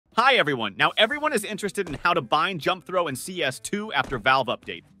Hi everyone! Now everyone is interested in how to bind JumpThrow in CS2 after Valve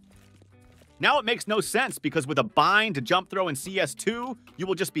update. Now it makes no sense because with a bind to JumpThrow in CS2, you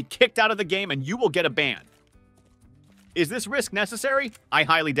will just be kicked out of the game and you will get a ban. Is this risk necessary? I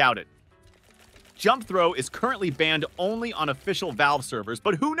highly doubt it. JumpThrow is currently banned only on official Valve servers,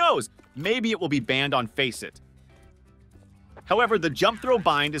 but who knows? Maybe it will be banned on Faceit. However, the JumpThrow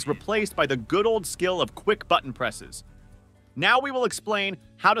bind is replaced by the good old skill of quick button presses. Now we will explain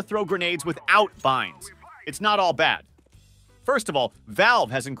how to throw grenades without binds. It's not all bad. First of all,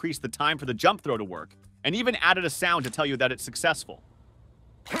 Valve has increased the time for the JumpThrow to work, and even added a sound to tell you that it's successful.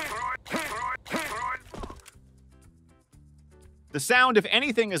 The sound, if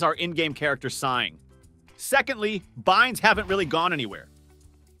anything, is our in-game character sighing. Secondly, binds haven't really gone anywhere.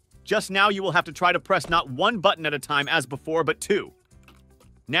 Just now you will have to try to press not one button at a time as before, but two.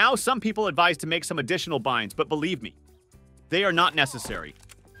 Now some people advise to make some additional binds, but believe me, they are not necessary.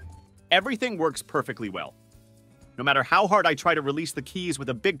 Everything works perfectly well. No matter how hard I try to release the keys with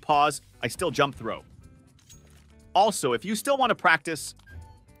a big pause, I still JumpThrow. Also, if you still want to practice,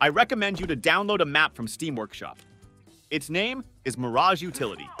 I recommend you to download a map from Steam Workshop. Its name is Mirage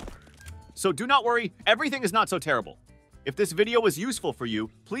Utility. So do not worry, everything is not so terrible. If this video was useful for you,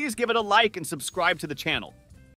 please give it a like and subscribe to the channel.